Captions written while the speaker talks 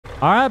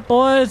All right,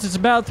 boys, it's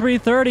about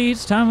 3:30.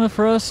 It's time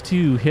for us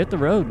to hit the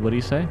road. What do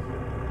you say?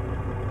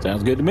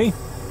 Sounds good to me.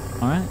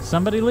 All right,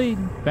 somebody lead.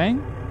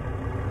 Bang.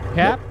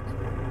 Cap.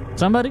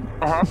 Somebody.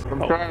 I'm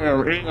trying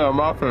to eat a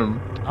muffin.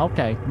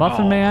 Okay,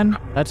 Muffin Man.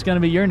 That's gonna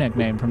be your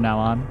nickname from now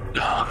on.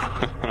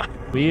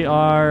 We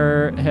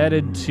are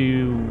headed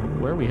to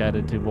where are we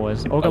headed to,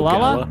 boys?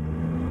 Ogallala.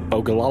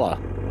 Ogallala.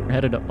 We're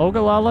headed to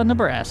Ogallala,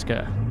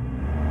 Nebraska.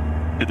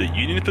 To the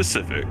Union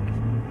Pacific.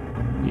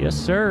 Yes,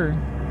 sir.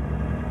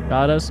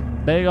 Got us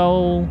big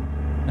ol'.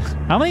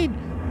 How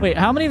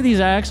many of these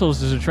axles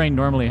does a train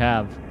normally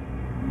have?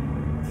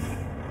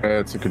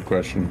 That's a good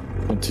question.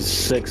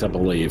 26, I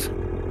believe.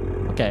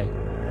 Okay.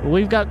 Well,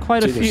 we've got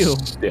quite a few.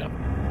 Yeah.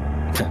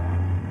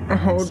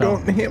 Oh,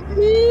 don't hit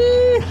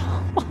me!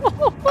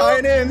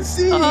 I didn't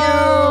see you!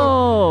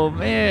 Oh,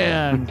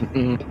 man.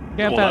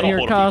 Kept out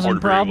here causing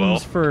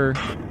problems for...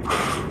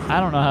 I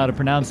don't know how to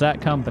pronounce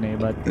that company,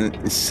 but...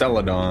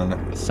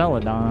 Celadon.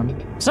 Celadon.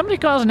 Somebody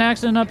caused an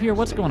accident up here.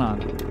 What's going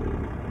on?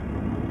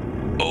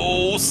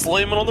 Oh,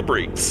 slamming on the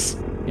brakes.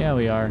 Yeah,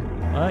 we are.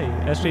 Oh,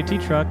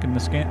 SJT truck in the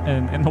skin,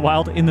 in the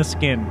wild, in the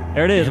skin.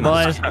 There it is,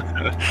 boys.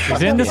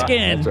 It's in the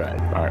skin. That's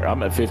right. All right,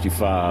 I'm at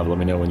 55. Let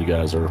me know when you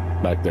guys are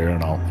back there,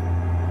 and I'll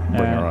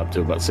bring her up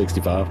to about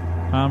 65.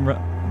 I'm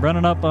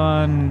running up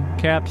on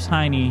Cap's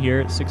Heine here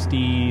at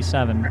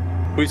 67.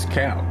 Who's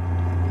Cal?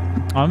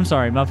 Oh, I'm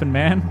sorry, Muffin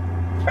Man.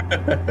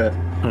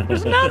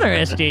 There's another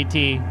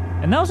SJT,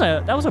 and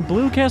that was a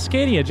blue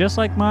Cascadia, just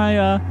like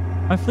my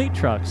my fleet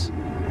trucks.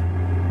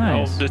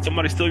 Nice. Oh, did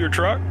somebody steal your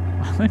truck?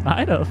 They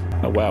might have.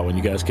 Oh, wow, when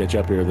you guys catch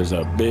up here, there's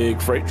a big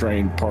freight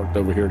train parked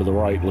over here to the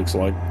right, looks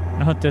like.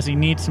 Oh, does he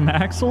need some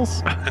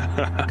axles?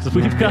 Because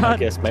we've got I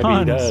guess maybe tons.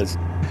 he does.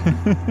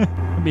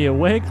 It'd be a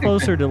way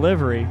closer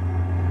delivery.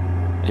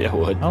 Yeah, it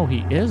would. Oh,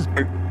 he is.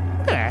 Look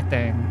at that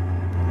thing.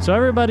 So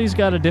everybody's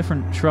got a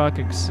different truck.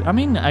 I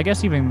mean, I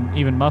guess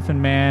even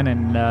Muffin Man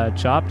and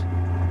Chopped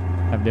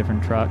have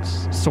different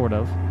trucks, sort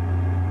of.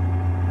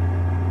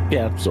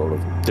 Yeah, sort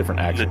of. Different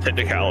action. The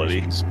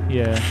technicality.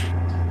 Yeah.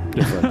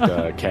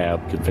 Different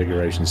cab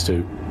configurations,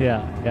 too.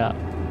 Yeah, yeah.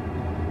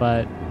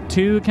 But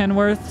two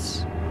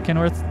Kenworth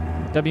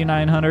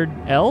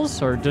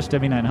W900Ls or just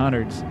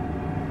W900s?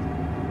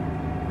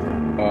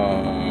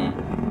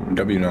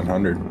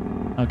 W900.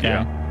 Okay.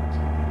 Yeah.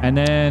 And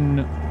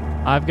then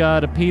I've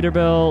got a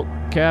Peterbilt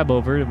cab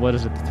over. What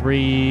is it?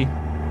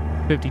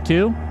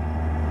 352?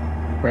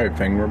 Right,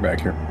 Fang, we're back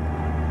here.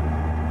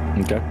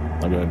 Okay.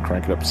 I'll go ahead and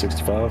crank it up to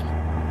 65.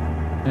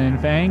 And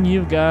Fang,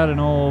 you've got an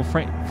old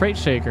freight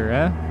shaker,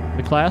 eh?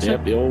 The classic?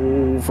 Yep, the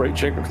old Freight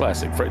Shaker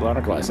Classic,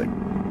 Freightliner Classic.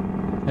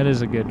 That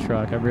is a good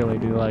truck. I really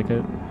do like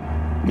it.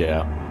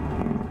 Yeah.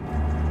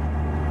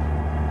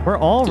 We're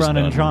all Just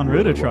running done John Ruda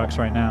really well. trucks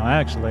right now,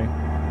 actually.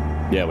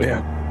 Yeah, we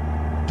Yeah.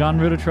 are. John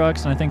Ruda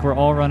trucks, and I think we're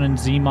all running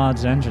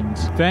Z-Mods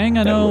engines. Fang,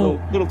 I Yeah, know a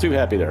little too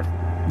happy there.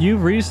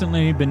 you've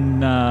recently been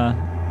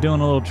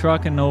doing a little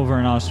trucking over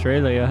in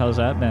Australia. How's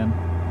that been?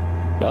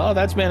 Oh,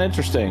 that's been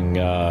interesting.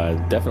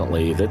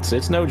 Definitely.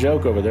 It's no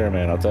joke over there,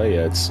 man. I'll tell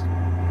you,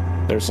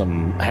 there's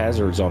some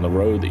hazards on the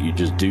road that you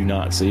just do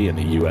not see in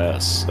the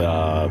U.S.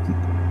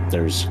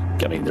 There's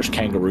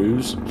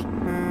kangaroos.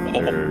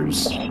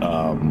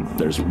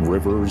 There's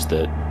rivers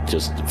that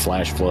just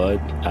flash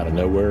flood out of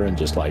nowhere and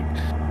just like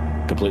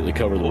completely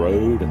cover the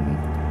road, and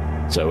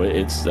so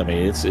it's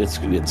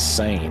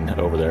insane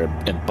over there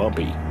and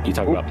bumpy. You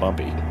talk about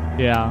bumpy.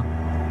 Yeah.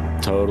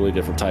 Totally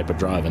different type of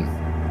driving.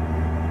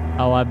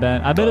 Oh, I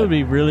bet it would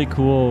be really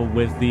cool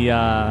with the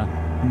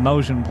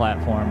motion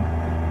platform.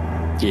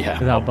 Yeah.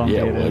 With how bumpy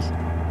it is.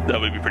 That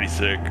would be pretty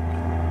sick.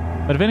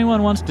 But if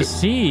anyone wants to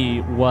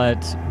see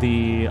what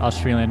the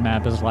Australian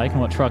map is like and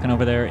what trucking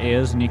over there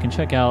is, and you can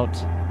check out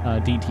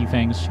DT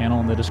Fang's channel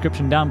in the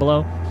description down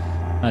below.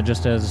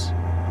 Just as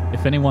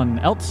if anyone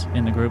else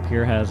in the group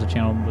here has a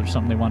channel or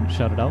something they want to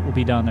shout it out, we'll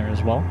be down there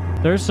as well.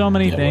 There's so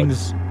many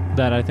things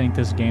that I think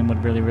this game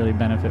would really, really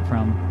benefit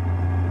from.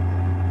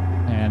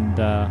 And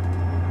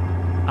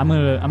I'm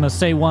gonna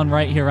say one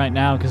right here, right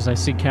now, because I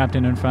see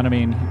Captain in front of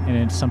me, and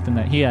it's something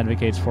that he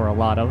advocates for a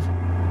lot of.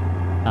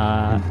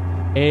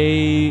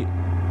 A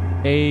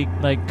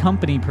like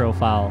company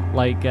profile,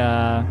 like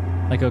a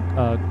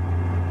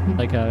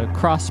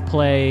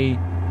cross-play,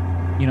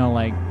 you know,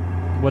 like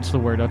what's the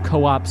word? A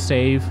co-op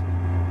save.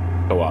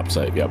 Co-op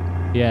save. Yep.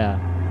 Yeah,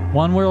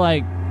 one where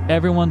like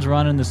everyone's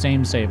running the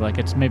same save, like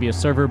it's maybe a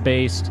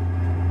server-based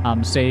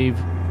save,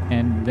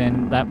 and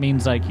then that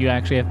means like you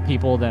actually have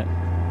people that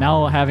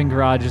now having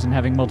garages and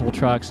having multiple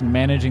trucks and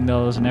managing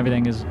those and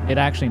everything it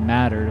actually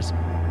matters,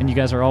 and you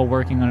guys are all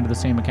working under the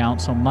same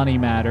account, so money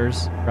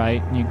matters,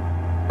 right?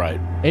 Right.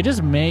 It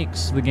just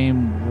makes the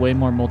game way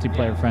more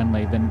multiplayer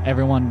friendly than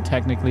everyone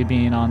technically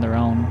being on their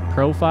own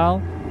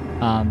profile.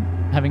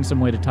 Having some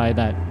way to tie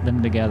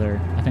them together,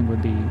 I think,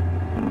 would be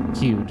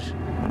huge.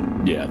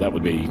 Yeah, that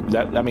would be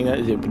that. I mean,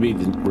 it would be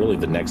really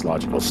the next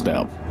logical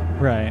step,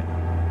 Right.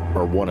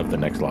 or one of the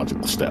next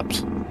logical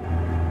steps.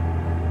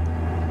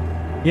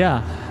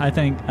 Yeah, I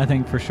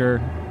think for sure.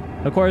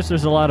 Of course,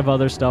 there's a lot of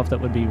other stuff that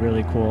would be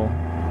really cool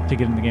to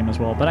get in the game as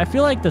well. But I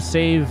feel like the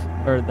save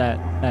or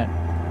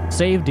that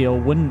save deal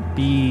wouldn't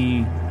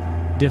be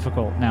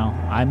difficult. Now,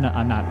 I'm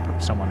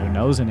not someone who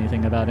knows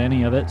anything about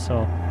any of it,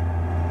 so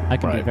I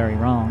could be Right. very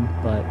wrong,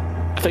 but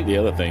I think the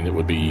other thing that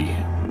would be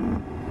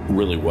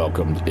really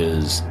welcomed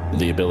is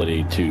the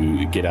ability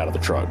to get out of the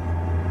truck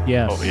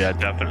yes. Oh yeah, and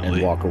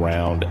definitely. walk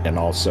around, and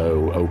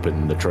also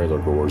open the trailer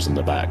doors in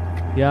the back.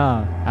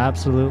 Yeah,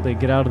 absolutely.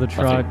 Get out of the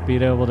truck,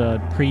 be able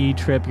to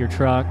pre-trip your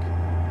truck,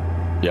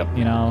 Yep.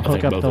 you know, I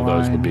hook think up both the of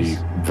those lines. would be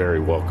very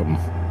welcome.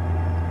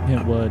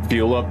 It would.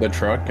 Fuel up the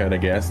truck at a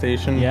gas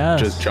station. Yes.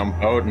 Just jump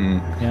out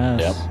and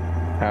Yes.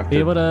 have Be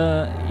to. able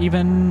to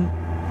even,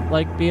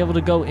 like, be able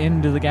to go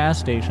into the gas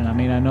station. I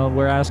mean, I know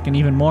we're asking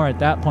even more at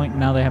that point.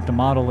 Now they have to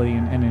model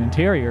an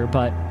interior,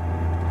 but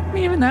I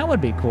mean, even that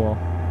would be cool.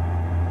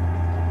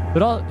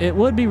 But it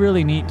would be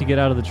really neat to get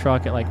out of the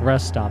truck at, like,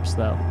 rest stops,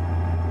 though.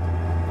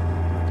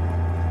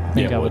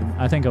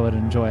 I think I would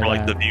enjoy Or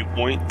like that. the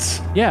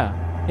viewpoints. Yeah,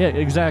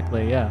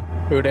 exactly, yeah.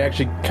 It would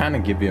actually kind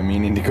of give you a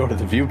meaning to go to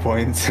the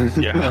viewpoints. A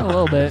Yeah.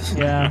 little bit,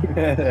 yeah.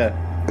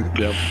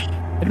 Yep.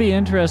 It'd be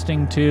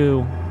interesting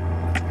too,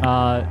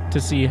 to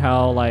see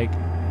how, like,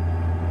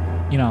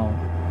 you know,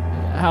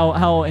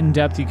 how in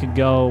depth you could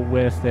go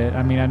with it.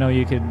 I mean, I know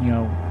you could, you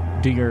know,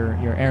 do your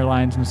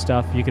airlines and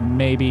stuff. You could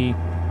maybe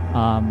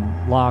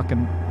lock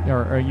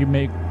or you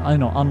may, I don't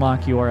know,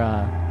 unlock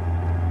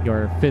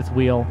your fifth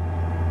wheel.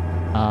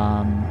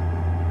 I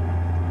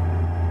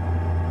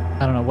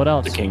don't know what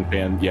else. The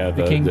kingpin, yeah,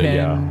 The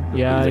kingpin,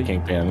 yeah. the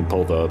kingpin, and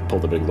pull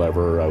the big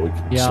lever.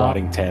 Yeah.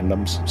 Sliding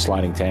tandems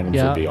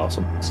Yeah. would be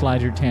awesome.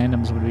 Slide your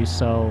tandems would be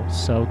so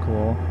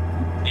cool.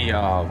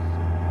 Yeah.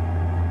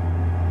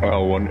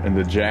 Well, and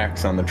the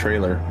jacks on the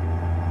trailer,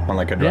 on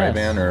like a dry Yes.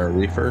 van or a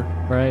reefer.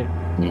 Right.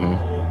 Hmm.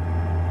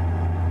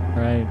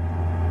 Right.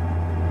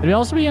 It'd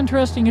also be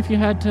interesting if you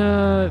had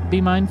to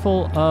be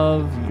mindful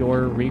of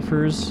your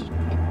reefer's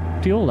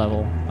fuel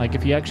level. Like,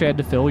 if you actually had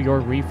to fill your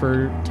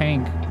reefer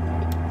tank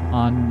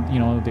on, you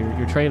know,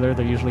 your trailer,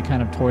 they're usually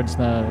kind of towards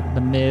the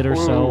mid or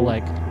so, Whoa.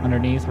 like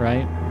underneath,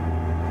 right?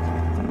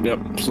 Yep,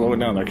 slow it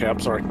down there,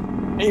 Cap. Sorry.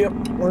 Yep,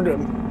 we're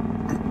good.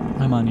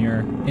 I'm on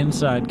your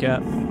inside,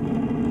 Cap.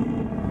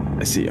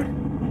 I see you.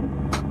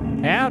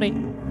 Howdy.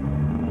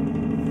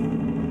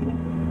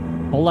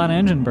 Whole lot of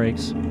engine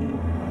brakes.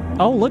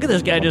 Oh, look at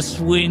this guy just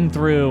swing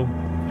through.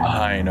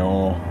 I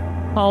know.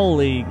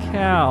 Holy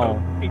cow.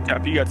 Hey,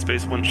 Tap, you got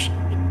space when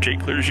Jake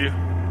clears you.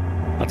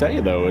 I'll tell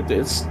you though,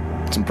 it's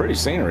some pretty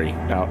scenery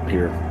out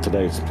here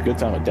today. It's a good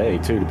time of day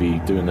too to be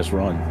doing this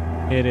run.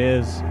 It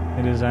is.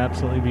 It is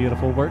absolutely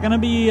beautiful. We're gonna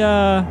be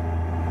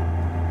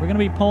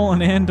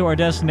pulling into our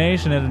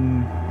destination at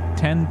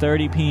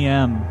 10:30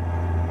 p.m.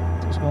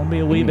 It's gonna be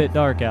a wee bit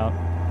dark out,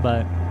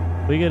 but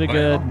we get a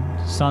good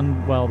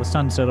sun. Well, the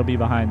sunset will be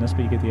behind us,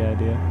 but you get the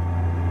idea.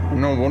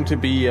 No, won't it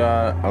be?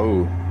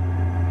 Well,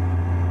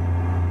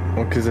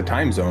 because the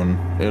time zone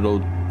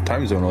will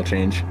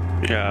change.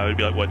 Yeah, it'd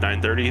be like, what,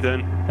 9:30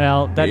 then?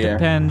 Well, that Yeah.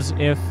 depends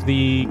if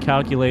the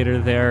calculator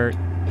there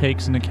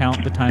takes into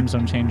account the time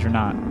zone change or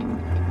not.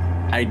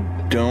 I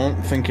don't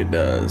think it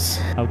does.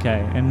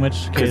 Okay, in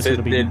which case Because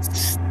it'll be.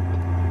 it's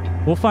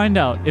We'll find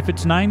out. If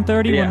it's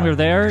 9:30 when Yeah. we're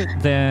there,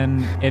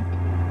 then it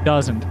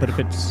doesn't. But if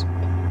it's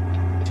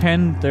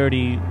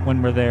 10:30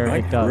 when we're there,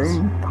 it does.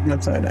 room on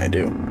that side. I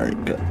do. All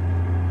right, good.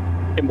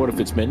 And what if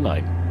it's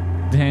midnight?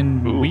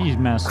 Then Ooh. we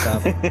messed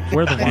up.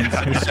 We're the ones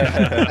who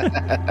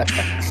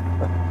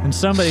and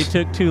somebody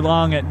took too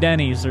long at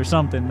Denny's or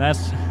something.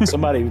 That's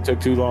Somebody who took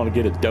too long to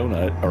get a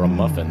donut or a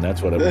muffin.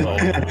 That's what it was.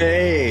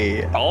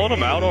 Hey, Calling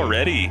them out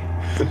already.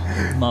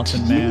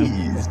 Muffin Man.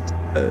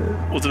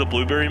 jeez. Was it a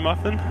blueberry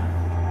muffin?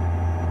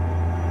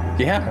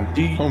 Yeah.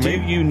 Do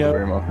you know,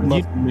 Very muffin.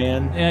 Muffin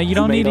Man? Yeah, you who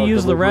don't need made to our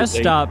use the delivery rest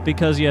late? stop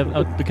because you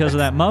have because of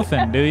that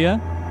muffin, do you?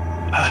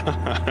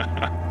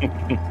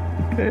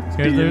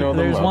 Do you know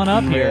the there's one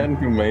up muffin here. man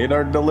who made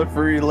our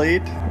delivery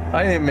late?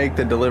 I didn't make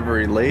the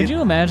delivery late. Could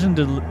you imagine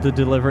the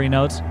delivery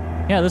notes?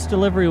 Yeah, this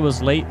delivery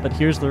was late, but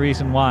here's the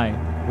reason why.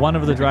 One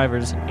of the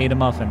drivers ate a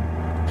muffin.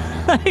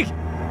 Like,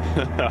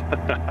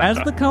 as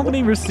the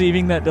company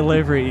receiving that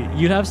delivery,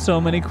 you'd have so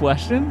many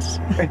questions.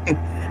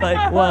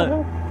 Like,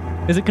 what?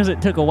 Is it because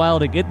it took a while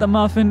to get the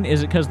muffin?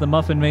 Is it because the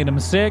muffin made him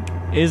sick?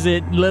 Is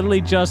it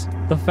literally just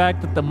the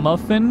fact that the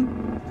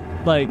muffin,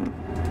 like,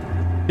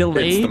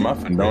 delayed? It's the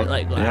muffin. Don't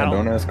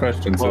don't ask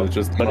questions. So Well, it's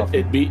just the but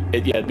muffin.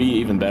 it'd be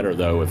even better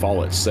though if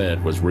all it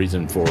said was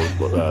reason for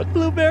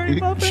Blueberry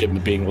muffin?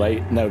 shipment being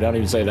late. No, don't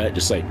even say that.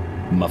 Just say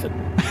muffin.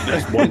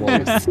 That's one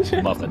word.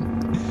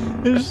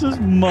 Muffin. It's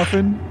just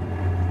muffin.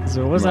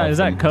 So what's that? Is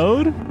that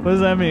code? What does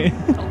that mean?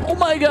 Oh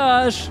my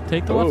gosh!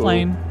 Take the left Whoa.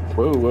 lane.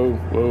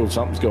 Whoa!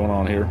 Something's going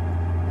on here.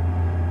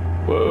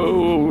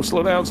 Whoa!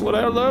 Slow down!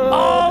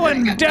 Oh,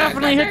 and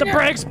definitely hit the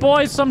brakes,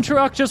 boys. Some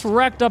truck just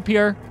wrecked up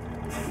here.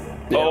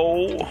 Yeah.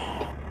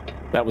 Oh.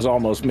 That was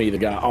almost me. The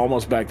guy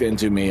almost backed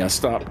into me. I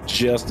stopped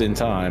just in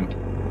time.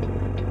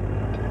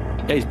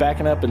 Yeah, he's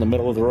backing up in the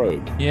middle of the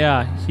road.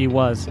 Yeah, he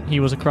was. He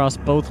was across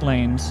both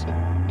lanes.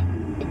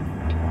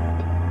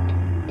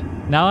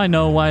 Now I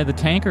know why the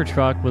tanker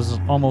truck was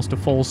almost a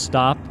full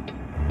stop.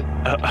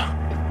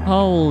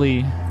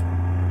 Holy.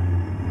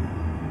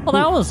 Well,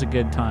 that was a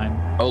good time.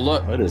 Oh,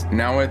 look. It is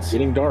Now it's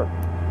getting dark.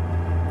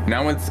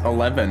 Now it's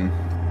 11.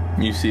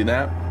 You see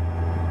that?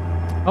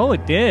 Oh,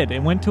 it did.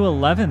 It went to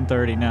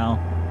 11:30 now.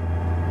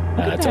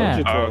 Look I at told that.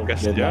 you Oh, 12,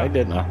 guess- didn't yeah. I?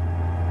 Didn't I?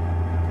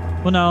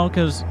 Well, no,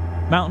 because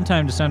Mountain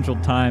Time to Central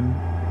Time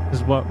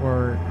is what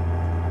we're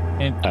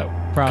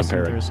crossing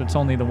comparing. through. So it's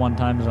only the one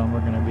time zone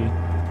we're going to be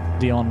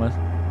dealing with.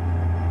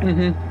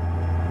 Mm-hmm.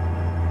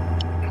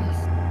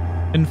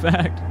 In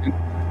fact,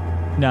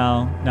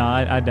 no,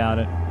 I doubt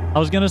it. I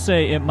was going to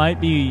say it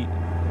might be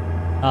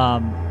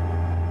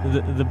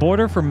the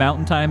border for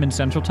Mountain Time and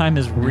Central Time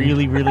is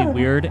really, really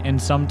weird,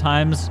 and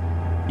sometimes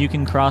you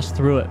can cross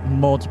through it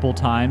multiple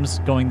times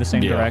going the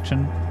same Yeah.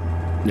 direction.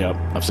 Yep,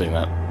 I've seen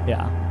that.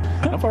 Yeah,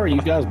 How far are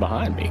you guys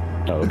behind me?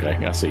 Oh, okay,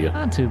 I see you.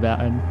 not too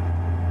bad.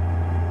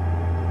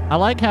 I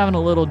like having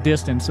a little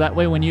distance. That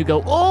way when you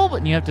go, oh,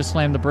 and you have to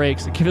slam the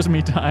brakes, it gives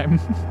me time.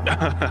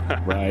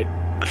 Right.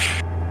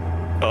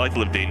 I like to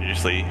live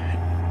dangerously.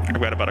 I've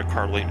got about a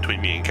car lane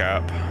between me and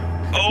Cap.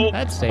 Oh,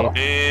 That's safe.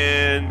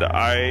 and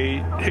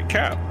I hit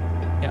Cap.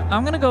 Yeah,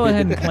 I'm going to go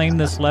ahead and claim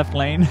this left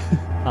lane.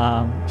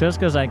 Just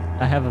because I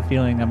have a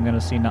feeling I'm going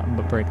to see nothing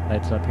but brake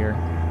lights up here.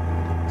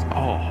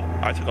 Oh,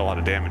 I took a lot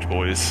of damage,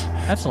 boys.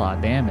 That's a lot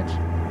of damage.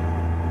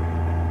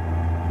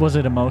 Was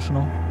it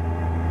emotional?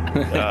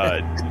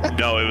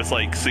 No, it was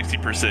like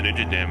 60%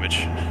 engine damage.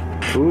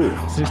 Ooh.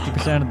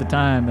 60% of the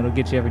time, it'll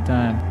get you every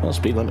time. Well,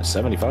 speed limit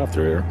 75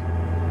 through here.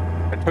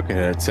 I took it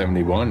at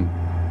 71.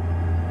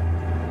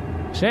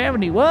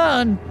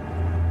 71?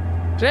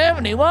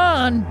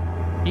 71?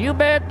 You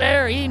bet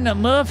they're eating a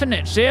muffin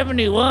at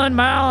 71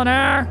 mile an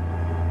hour?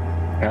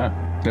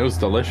 Yeah, it was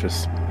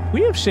delicious.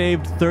 We have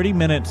shaved 30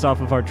 minutes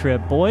off of our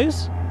trip,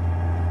 boys.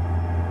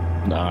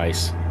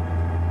 Nice.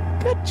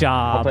 Good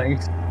job.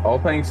 All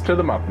thanks to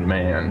the Muffin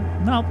Man.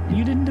 Nope,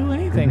 you didn't do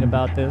anything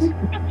about this.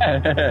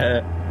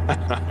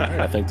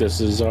 I think this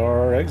is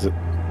our exit.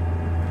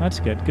 That's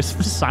good, because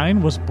the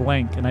sign was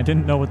blank, and I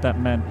didn't know what that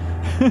meant.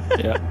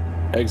 Yeah.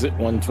 Exit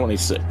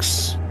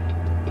 126.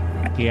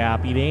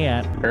 Copy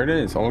that. There it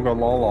is.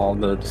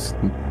 Ogallala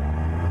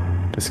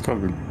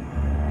discovered.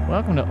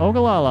 Welcome to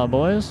Ogallala,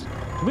 boys.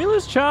 Did we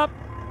lose Chop?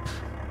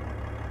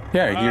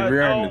 Yeah, you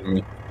rear-ended no.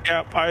 me.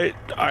 Cap, I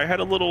had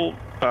a little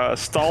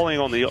stalling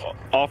on the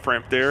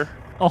off-ramp there.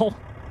 Oh.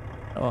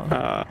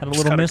 Had a Just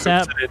little kinda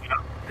mishap? coasted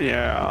it.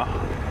 Yeah.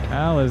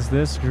 How is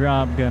this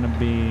drop gonna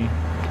be?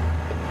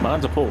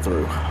 Mine's a pull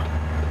through.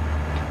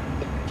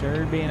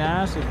 Sure'd be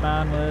nice if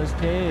mine was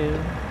too.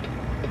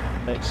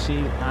 But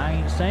shoot, I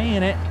ain't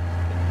saying it.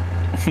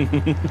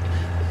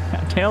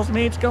 That tells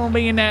me it's gonna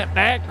be in that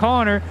back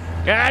corner.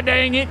 God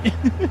dang it.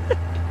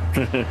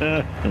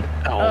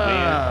 Oh,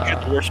 man. Get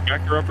the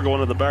horsebacker up or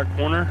going to the back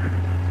corner?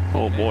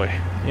 Oh, boy.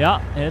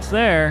 Yeah, it's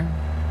there.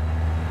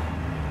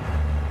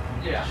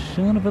 Yeah.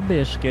 Son of a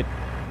biscuit.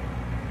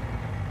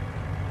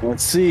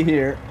 Let's see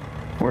here.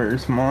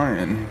 Where's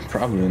mine?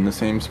 Probably in the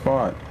same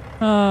spot.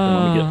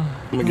 Let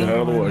me get out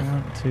of the way.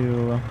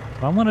 Do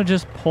I want to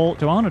just pull?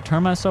 Do I want to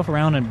turn myself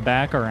around and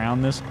back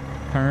around this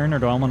turn, or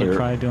do I want to Here.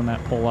 try doing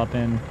that pull up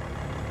in?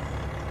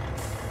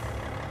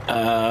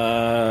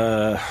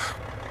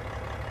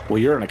 Well,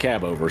 you're in a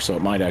cab over, so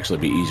it might actually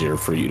be easier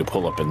for you to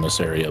pull up in this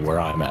area where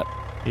I'm at.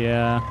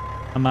 Yeah,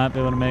 I might be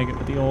able to make it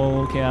with the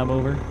old cab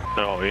over.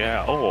 Oh,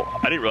 yeah. Oh,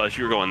 I didn't realize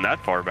you were going that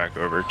far back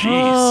over. Jeez.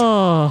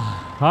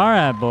 Oh, all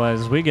right,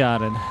 boys, we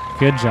got it.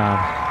 Good job.